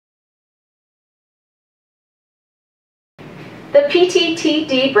The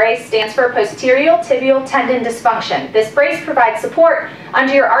PTTD brace stands for posterior tibial tendon dysfunction. This brace provides support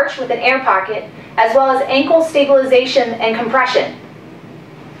under your arch with an air pocket, as well as ankle stabilization and compression.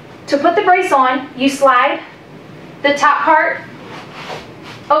 To put the brace on, you slide the top part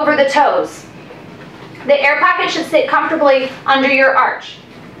over the toes. The air pocket should sit comfortably under your arch.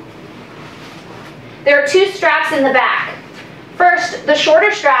 There are two straps in the back. First, the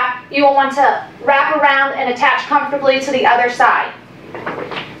shorter strap you will want to wrap around and attach comfortably to the other side.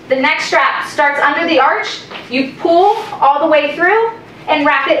 The next strap starts under the arch. You pull all the way through and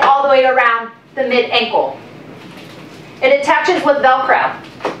wrap it all the way around the mid-ankle. It attaches with Velcro.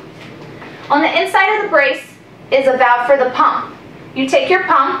 On the inside of the brace is a valve for the pump. You take your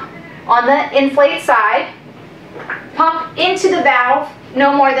pump on the inflate side, pump into the valve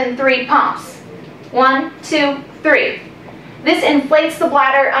no more than 3 pumps. 1, 2, 3. This inflates the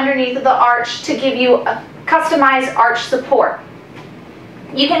bladder underneath of the arch to give you a customized arch support.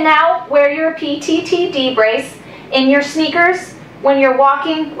 You can now wear your PTTD brace in your sneakers when you're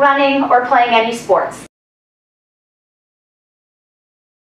walking, running, or playing any sports.